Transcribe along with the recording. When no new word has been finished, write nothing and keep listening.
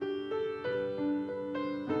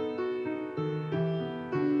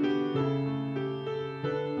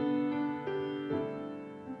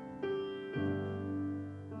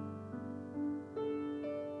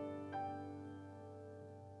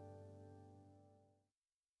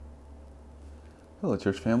Hello,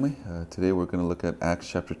 church family. Today we're going to look at Acts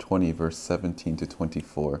chapter 20, verse 17 to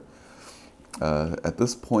 24. At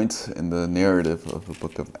this point in the narrative of the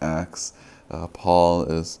book of Acts, Paul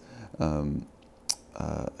is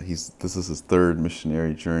this is his third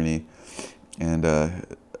missionary journey, and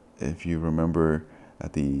if you remember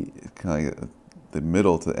at the kind of like the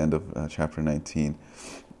middle to the end of chapter 19,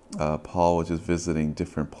 Paul was just visiting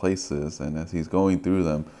different places, and as he's going through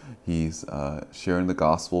them, he's sharing the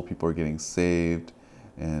gospel. People are getting saved,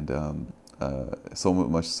 and so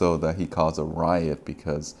much so that he caused a riot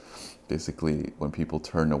because basically, when people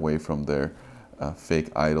turned away from their fake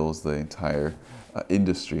idols, the entire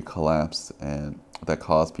industry collapsed, and that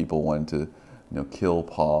caused people wanting to, kill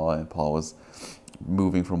Paul. And Paul was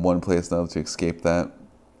moving from one place to another to escape that.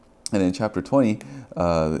 And in chapter 20,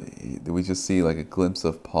 we just see like a glimpse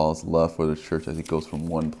of Paul's love for the church as he goes from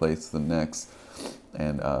one place to the next.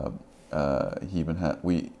 And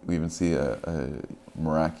we even see a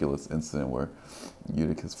miraculous incident where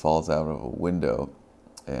Eutychus falls out of a window,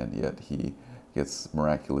 and yet he gets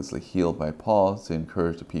miraculously healed by Paul to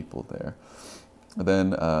encourage the people there. And then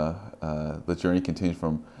the journey continues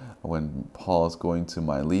from when Paul is going to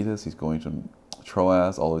Miletus. He's going from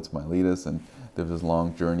Troas all the way to Miletus, and there was this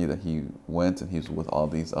long journey that he went, and he was with all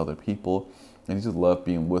these other people, and he just loved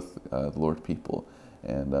being with the Lord's people.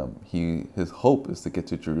 And his hope is to get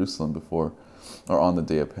to Jerusalem before or on the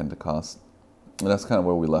day of Pentecost, and that's kind of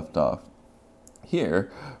where we left off.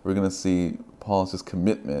 Here, we're going to see Paul's just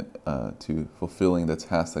commitment to fulfilling the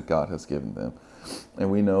task that God has given them. And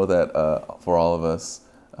we know that for all of us,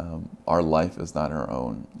 our life is not our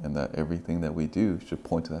own, and that everything that we do should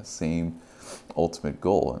point to that same ultimate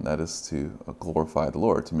goal, and that is to glorify the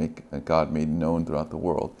Lord, to make God made known throughout the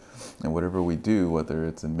world. And whatever we do, whether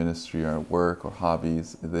it's in ministry or work or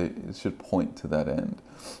hobbies, it should point to that end.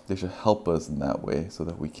 They should help us in that way so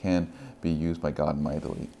that we can be used by God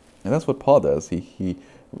mightily. And that's what Paul does. He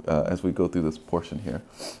as we go through this portion here.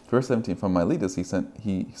 Verse 17, from Miletus he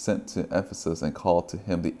sent to Ephesus and called to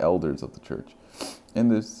him the elders of the church.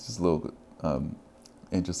 And there's just a little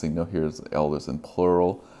interesting note here is elders in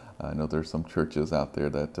plural. I know there's some churches out there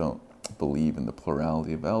that don't believe in the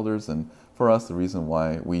plurality of elders, and for us, the reason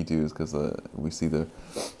why we do is because we see the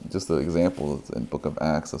examples in Book of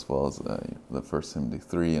Acts, as well as the First Timothy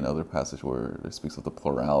 3 and other passage where it speaks of the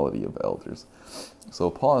plurality of elders.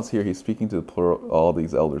 So Paul is here; he's speaking to all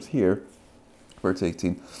these elders here. Verse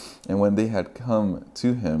 18, and when they had come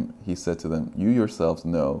to him, he said to them, "You yourselves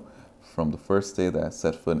know, from the first day that I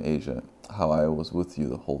set foot in Asia, how I was with you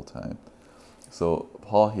the whole time." So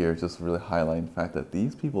Paul here just really highlighting the fact that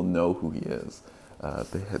these people know who he is.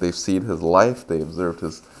 They've seen his life. They observed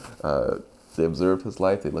his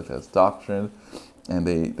life. They looked at his doctrine, and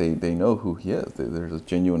they know who he is. There's a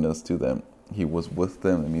genuineness to them. He was with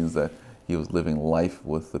them. It means that he was living life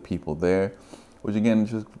with the people there, which again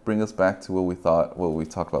just brings us back to what we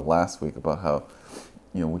talked about last week about how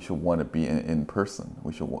we should want to be in person.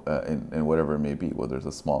 We should in whatever it may be, whether it's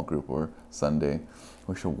a small group or Sunday.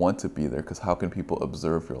 We should want to be there, because how can people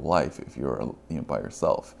observe your life if you're by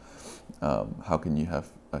yourself? How can you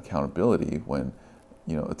have accountability when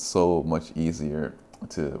it's so much easier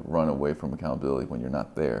to run away from accountability when you're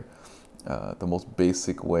not there? The most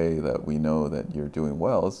basic way that we know that you're doing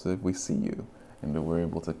well is if we see you, and that we're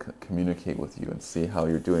able to communicate with you and see how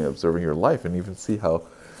you're doing, observing your life, and even see how,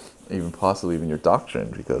 even possibly even your doctrine,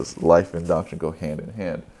 because life and doctrine go hand in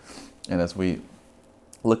hand. And as we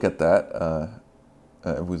look at that,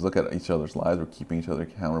 if we look at each other's lives, we're keeping each other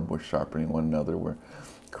accountable, we're sharpening one another, we're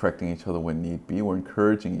correcting each other when need be, we're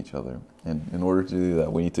encouraging each other. And in order to do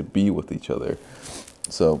that, we need to be with each other.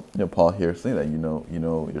 So, Paul here is saying that you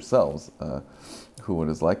know yourselves who it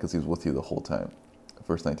is like, because he's with you the whole time.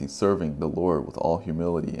 Verse 19, serving the Lord with all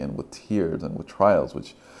humility and with tears and with trials,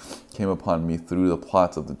 which came upon me through the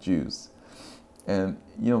plots of the Jews. And,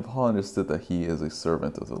 Paul understood that he is a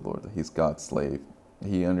servant of the Lord, that he's God's slave.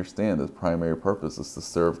 He understands his primary purpose is to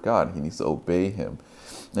serve God. He needs to obey him.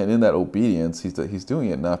 And in that obedience, he's doing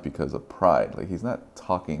it not because of pride. Like, he's not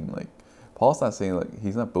talking like, Paul's not saying, like,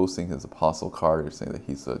 he's not boasting his apostle card or saying that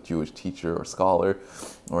he's a Jewish teacher or scholar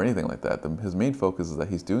or anything like that. His main focus is that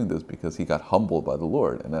he's doing this because he got humbled by the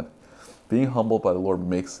Lord, and that being humbled by the Lord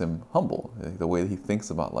makes him humble. The way that he thinks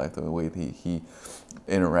about life, the way that he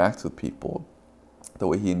interacts with people, the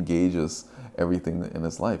way he engages everything in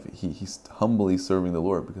his life. He's humbly serving the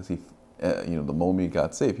Lord because the moment he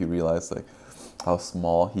got saved, he realized like how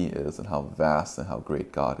small he is and how vast and how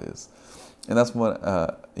great God is. And that's what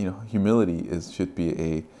humility should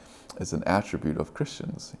be is an attribute of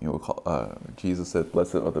Christians. Jesus said,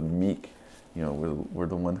 "Blessed are the meek, we're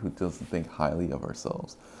the one who doesn't think highly of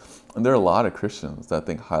ourselves. And there are a lot of Christians that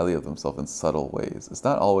think highly of themselves in subtle ways. It's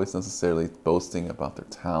not always necessarily boasting about their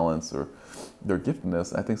talents or their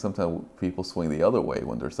giftedness. I think sometimes people swing the other way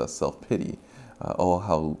when there's that self-pity.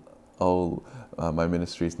 My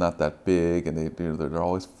ministry is not that big, and they're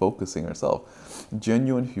always focusing ourselves.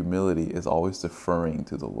 Genuine humility is always deferring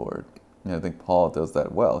to the Lord. And I think Paul does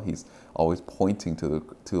that well. He's always pointing to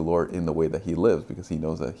the Lord in the way that he lives, because he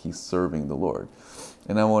knows that he's serving the Lord.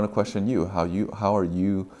 And I want to question you: how are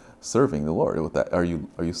you serving the Lord with that? Are you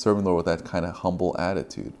serving the Lord with that kind of humble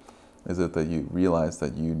attitude? Is it that you realize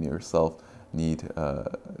that you yourself need to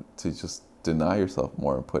just deny yourself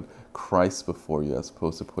more and put Christ before you, as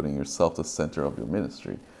opposed to putting yourself the center of your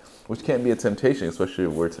ministry, which can be a temptation, especially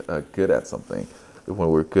if we're good at something. When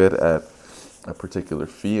we're good at a particular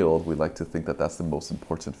field, we like to think that that's the most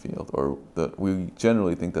important field, or that we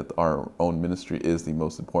generally think that our own ministry is the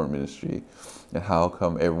most important ministry, and how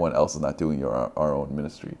come everyone else is not doing our own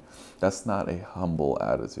ministry? That's not a humble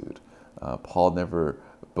attitude. Paul never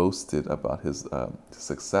boasted about his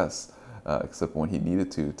success, except when he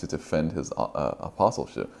needed to defend his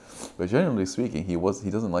apostleship. But generally speaking, he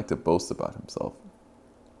doesn't like to boast about himself,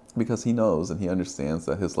 because he knows and he understands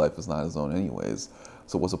that his life is not his own anyways.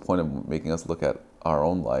 So what's the point of making us look at our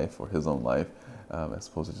own life or his own life, as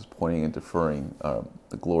opposed to just pointing and deferring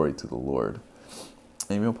the glory to the Lord?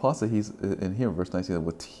 And Paul said, he's in here, verse 19,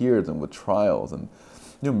 with tears and with trials. And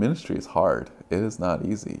ministry is hard. It is not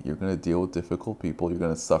easy. You're going to deal with difficult people. You're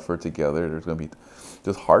going to suffer together. There's going to be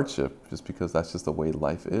just hardship, just because that's just the way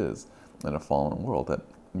life is in a fallen world, that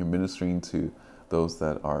you're ministering to those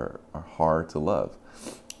that are hard to love.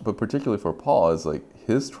 But particularly for Paul, is like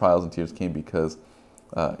his trials and tears came because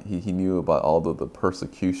he knew about all the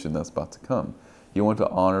persecution that's about to come. He wanted to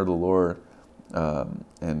honor the Lord,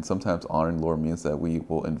 and sometimes honoring the Lord means that we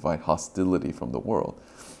will invite hostility from the world.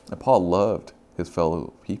 And Paul loved his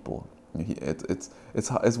fellow people.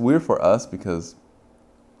 It's weird for us, because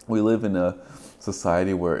we live in a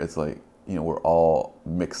society where it's like, we're all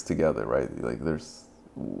mixed together, right? Like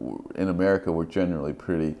in America, we're generally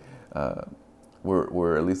pretty,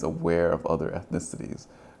 we're at least aware of other ethnicities.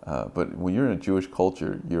 But when you're in a Jewish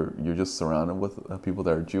culture, you're just surrounded with people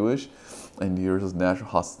that are Jewish, and you're just naturally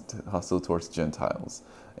hostile towards Gentiles.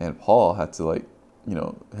 And Paul had to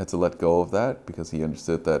let go of that, because he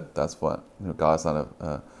understood that that's what God's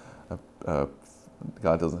not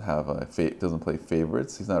God doesn't doesn't play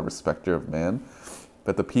favorites. He's not a respecter of man.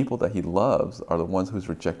 But the people that he loves are the ones who's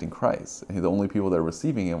rejecting Christ, and the only people that are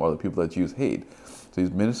receiving him are the people that Jews hate. So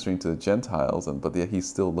he's ministering to the Gentiles, but yet he's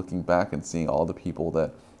still looking back and seeing all the people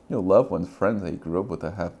that, loved ones, friends that he grew up with,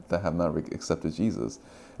 that have not accepted Jesus.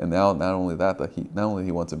 And now, not only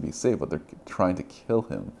he wants to be saved, but they're trying to kill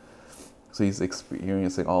him. So he's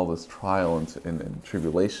experiencing all this trial and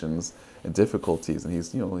tribulations and difficulties, and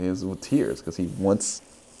he's with tears, because he wants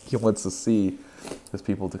to see his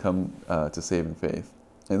people to come to saving faith.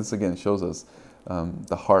 And this again shows us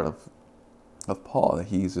the heart of Paul, that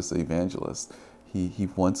he's just an evangelist. He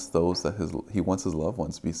wants he wants his loved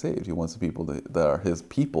ones to be saved. He wants the people that are his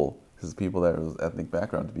people that are his ethnic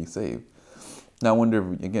background, to be saved. Now I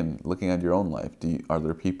wonder, again, looking at your own life, are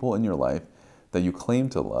there people in your life that you claim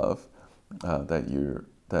to love, that you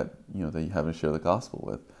haven't shared the gospel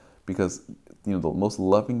with? Because the most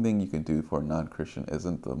loving thing you can do for a non-Christian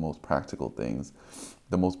isn't the most practical things.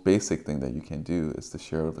 The most basic thing that you can do is to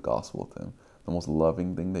share the gospel with them. The most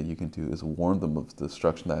loving thing that you can do is warn them of the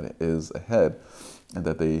destruction that is ahead, and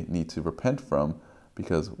that they need to repent from,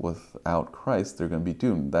 because without Christ, they're going to be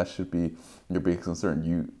doomed. That should be your biggest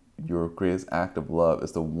concern. Your greatest act of love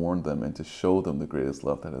is to warn them and to show them the greatest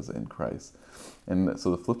love that is in Christ. And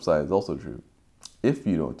so the flip side is also true. If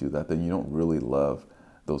you don't do that, then you don't really love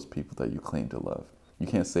those people that you claim to love. You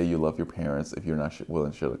can't say you love your parents if you're not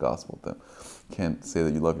willing to share the gospel with them. You can't say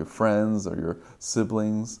that you love your friends or your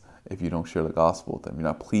siblings if you don't share the gospel with them. You're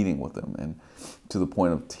not pleading with them, and to the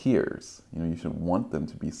point of tears. You should want them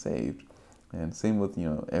to be saved. And same with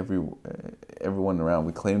everyone around.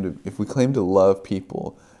 If we claim to love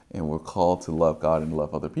people, and we're called to love God and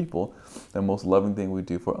love other people, the most loving thing we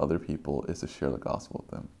do for other people is to share the gospel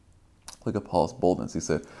with them. Look at Paul's boldness. He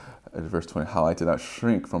said in verse 20, "How I did not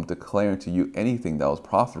shrink from declaring to you anything that was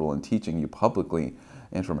profitable, and teaching you publicly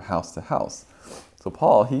and from house to house." So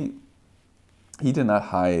Paul, he did not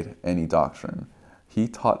hide any doctrine. He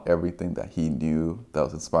taught everything that he knew that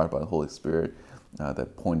was inspired by the Holy Spirit,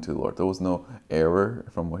 that pointed to the Lord. There was no error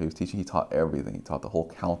from what he was teaching. He taught everything. He taught the whole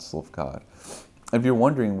counsel of God. If you're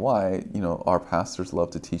wondering why, our pastors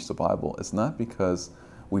love to teach the Bible, it's not because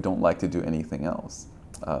we don't like to do anything else.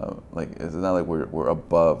 It's not like we're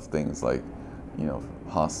above things like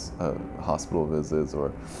hospital visits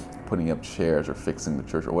or putting up chairs or fixing the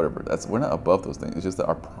church or whatever. We're not above those things. It's just that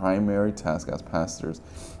our primary task as pastors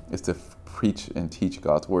is to preach and teach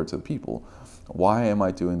God's word to the people. Why am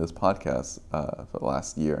I doing this podcast for the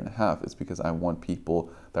last year and a half? It's because I want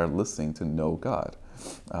people that are listening to know God,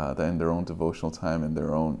 that in their own devotional time, in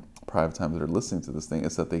their own private time that are listening to this thing,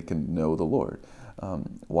 is that they can know the Lord.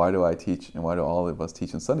 Why do I teach, and why do all of us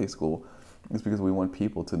teach in Sunday school? It's because we want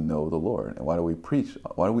people to know the Lord. And why do we preach?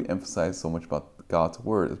 Why do we emphasize so much about God's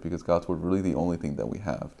word? It's because God's word is really the only thing that we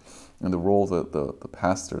have. And the role of the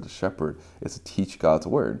pastor, the shepherd, is to teach God's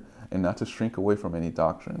word and not to shrink away from any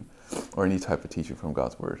doctrine or any type of teaching from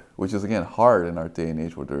God's word, which is, again, hard in our day and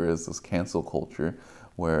age where there is this cancel culture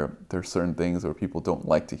where there's certain things where people don't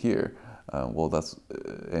like to hear.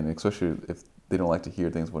 And especially if they don't like to hear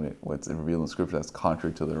things when it's revealed in Scripture that's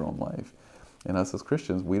contrary to their own life. And us as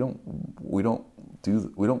Christians, we don't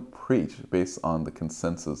preach based on the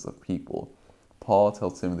consensus of people. Paul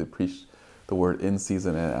tells Timothy to preach the word in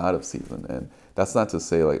season and out of season, and that's not to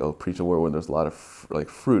say preach a word when there's a lot of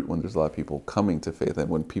fruit, when there's a lot of people coming to faith, and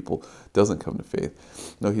when people doesn't come to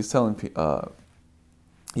faith. No, he's telling Timothy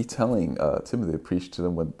to preach to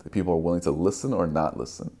them when the people are willing to listen or not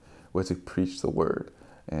listen. We're to preach the word,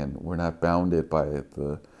 and we're not bounded by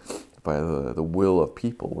the will of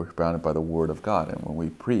people. We're bounded by the word of God, and when we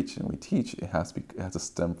preach and we teach, it has to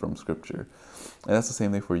stem from Scripture. And that's the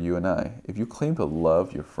same thing for you and I. If you claim to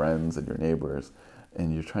love your friends and your neighbors,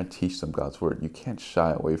 and you're trying to teach them God's word, you can't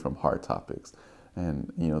shy away from hard topics,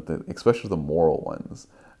 and especially the moral ones.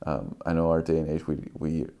 I know our day and age,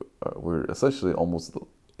 we're essentially almost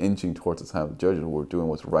inching towards the time of judgment. We're doing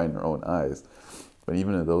what's right in our own eyes, but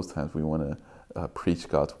even in those times, we want to preach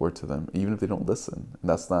God's word to them, even if they don't listen. And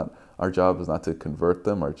that's not our job. Is not to convert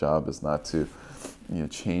them. Our job is not to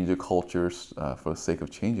change a culture for the sake of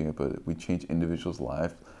changing it, but we change individuals'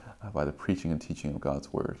 lives by the preaching and teaching of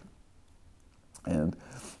God's word. And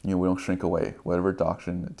we don't shrink away. Whatever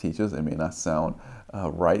doctrine teaches, it may not sound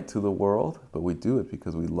right to the world, but we do it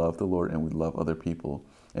because we love the Lord and we love other people.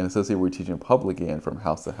 And it says here we're teaching publicly and from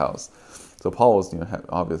house to house. So Paul was,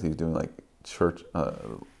 obviously he's doing church,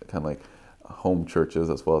 kind of home churches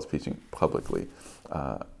as well as preaching publicly.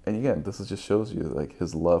 And again, this just shows you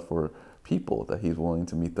his love for people, that he's willing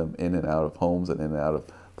to meet them in and out of homes and in and out of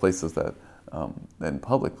places and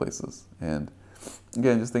public places. And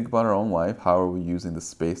again, just think about our own life. How are we using the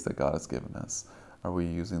space that God has given us? Are we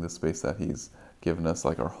using the space that he's given us,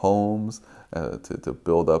 like our homes, to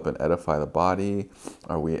build up and edify the body?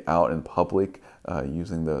 Are we out in public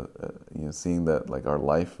using seeing that our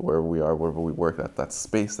life, wherever we are, wherever we work, that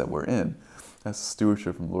space that we're in, as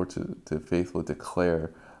stewardship from the Lord to faithfully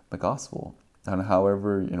declare the gospel? And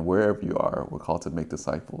however and wherever you are, we're called to make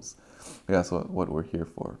disciples. That's what we're here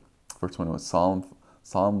for. Verse 21,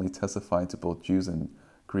 solemnly testifying to both Jews and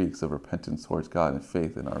Greeks of repentance towards God and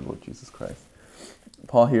faith in our Lord Jesus Christ.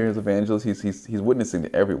 Paul here is evangelist. He's witnessing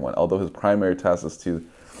to everyone, although his primary task is to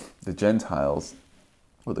the Gentiles,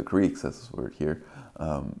 or the Greeks, as this word here.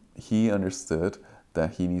 He understood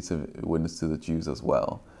that he needs to witness to the Jews as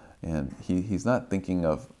well. And he's not thinking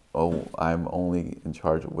of, I'm only in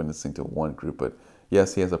charge of witnessing to one group. But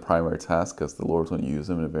yes, he has a primary task because the Lord's going to use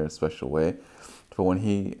him in a very special way. But when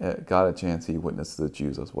he got a chance, he witnessed to the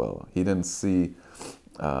Jews as well. He didn't see,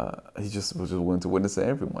 he just was just willing to witness to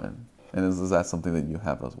everyone. And is that something that you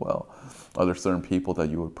have as well? Are there certain people that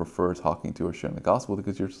you would prefer talking to or sharing the gospel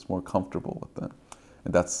because you're just more comfortable with them?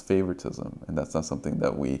 And that's favoritism, and that's not something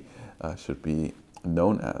that we should be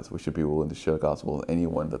known as. We should be willing to share the gospel with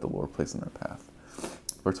anyone that the Lord placed in our path.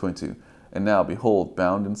 Verse 22, and now, behold,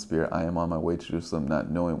 bound in spirit, I am on my way to Jerusalem,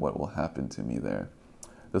 not knowing what will happen to me there.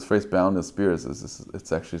 This phrase, bound in spirit,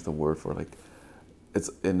 it's actually the word for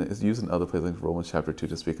it's used in other places, like Romans chapter 2,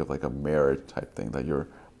 to speak of a marriage type thing, that you're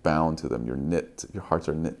bound to them, your hearts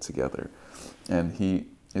are knit together. And he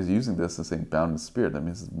is using this as saying bound in spirit. That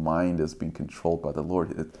means his mind is being controlled by the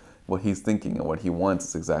Lord. What he's thinking and what he wants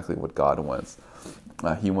is exactly what God wants.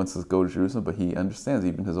 He wants to go to Jerusalem, but he understands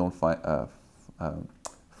even his own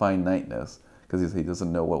finiteness, because he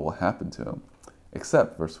doesn't know what will happen to him.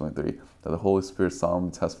 Except, verse 23, that the Holy Spirit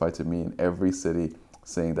solemnly testified to me in every city,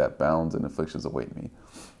 saying that bounds and afflictions await me.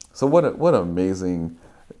 So what an amazing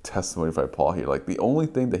testimony by Paul here. The only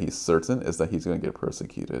thing that he's certain is that he's going to get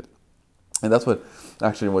persecuted. And that's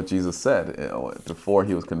what Jesus said before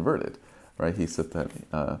he was converted, right? He said that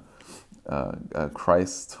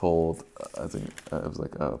Christ told, I think it was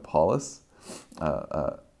Apollos,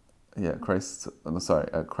 Christ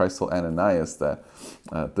told Ananias that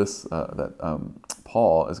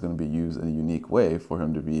Paul is going to be used in a unique way for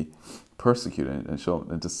him to be persecute and show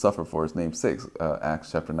and to suffer for his name's sake.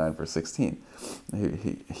 Acts chapter 9, verse 16.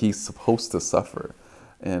 He's supposed to suffer.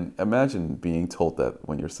 And imagine being told that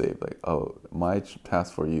when you're saved, like, oh, my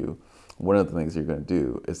task for you, one of the things you're going to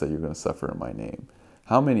do is that you're going to suffer in my name.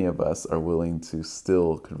 How many of us are willing to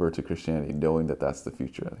still convert to Christianity knowing that that's the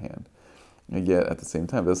future at hand? And yet, at the same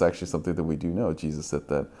time, that's actually something that we do know. Jesus said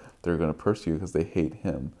that they're going to persecute because they hate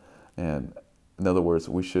him. And in other words,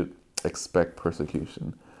 we should expect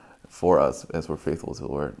persecution for us as we're faithful to the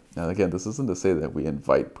Lord. Now, again, this isn't to say that we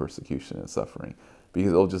invite persecution and suffering,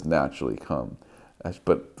 because it'll just naturally come.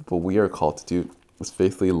 But what we are called to do is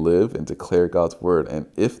faithfully live and declare God's word. And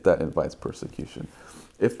if that invites persecution,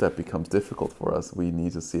 if that becomes difficult for us, we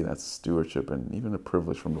need to see that stewardship and even a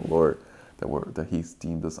privilege from the Lord that He's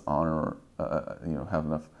deemed us honor, have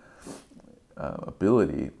enough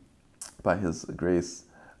ability by His grace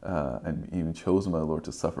and even chosen by the Lord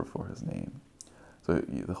to suffer for His name. So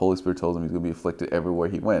the Holy Spirit tells him he's going to be afflicted everywhere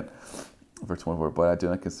he went. Verse 24, but I do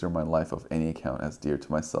not consider my life of any account as dear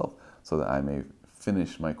to myself, so that I may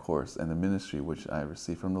finish my course and the ministry which I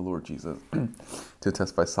received from the Lord Jesus to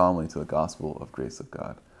testify solemnly to the gospel of grace of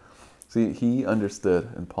God. See, he understood,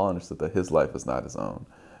 and Paul understood, that his life is not his own.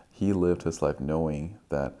 He lived his life knowing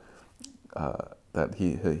that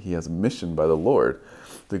he has a mission by the Lord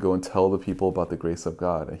to go and tell the people about the grace of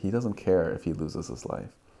God, and he doesn't care if he loses his life.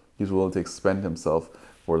 He's willing to expend himself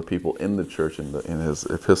for the people in the church, in his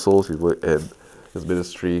epistles, and his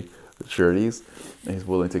ministry charities, and he's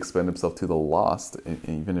willing to expend himself to the lost,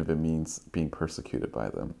 even if it means being persecuted by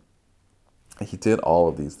them. And he did all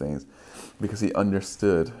of these things because he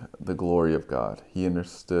understood the glory of God. He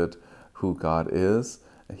understood who God is,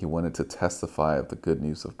 and he wanted to testify of the good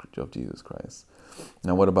news of Jesus Christ.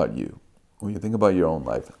 Now, what about you? When you think about your own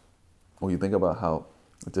life, when you think about how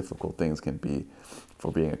difficult things can be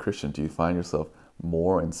for being a Christian, do you find yourself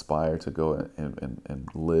more inspired to go and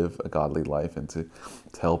live a godly life and to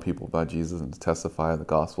tell people about Jesus and to testify the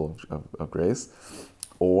gospel of grace?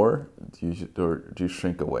 Or do you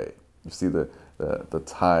shrink away? You see the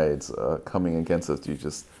tides coming against us. Do you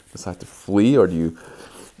just decide to flee, or do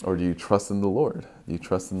you trust in the Lord? Do you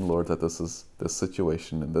trust in the Lord that this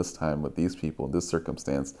situation, in this time, with these people, in this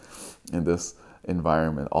circumstance, in this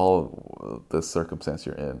environment, all of the circumstance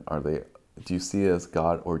you're in, do you see it as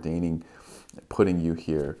God ordaining, putting you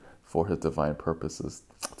here for His divine purposes,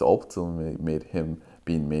 to ultimately made Him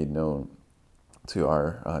being made known to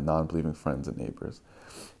our non-believing friends and neighbors?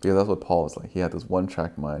 Because that's what Paul was like. He had this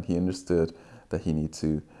one-track mind. He understood that he needed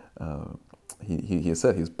to. He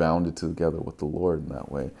said he's bounded together with the Lord in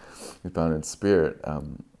that way. He's bound in spirit.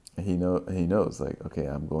 He knows, like, okay,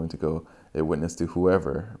 I'm going to go and witness to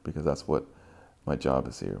whoever, because that's what my job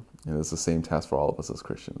is here. And it's the same task for all of us as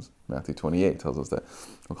Christians. Matthew 28 tells us that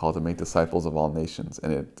we're called to make disciples of all nations.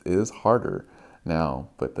 And it is harder now,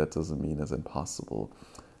 but that doesn't mean it's impossible,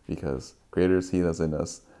 because greater is He that's in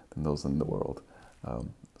us than those in the world.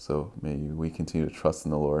 So may we continue to trust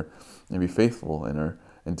in the Lord and be faithful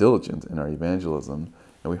and diligent in our evangelism.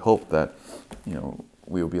 And we hope that,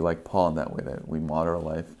 we will be like Paul in that way, that we model our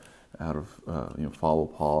life out of, follow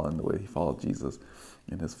Paul and the way he followed Jesus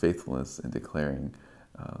in his faithfulness in declaring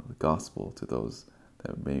the gospel to those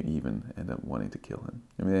that may even end up wanting to kill him.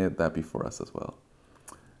 And may that be for us as well.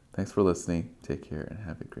 Thanks for listening. Take care and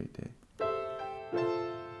have a great day.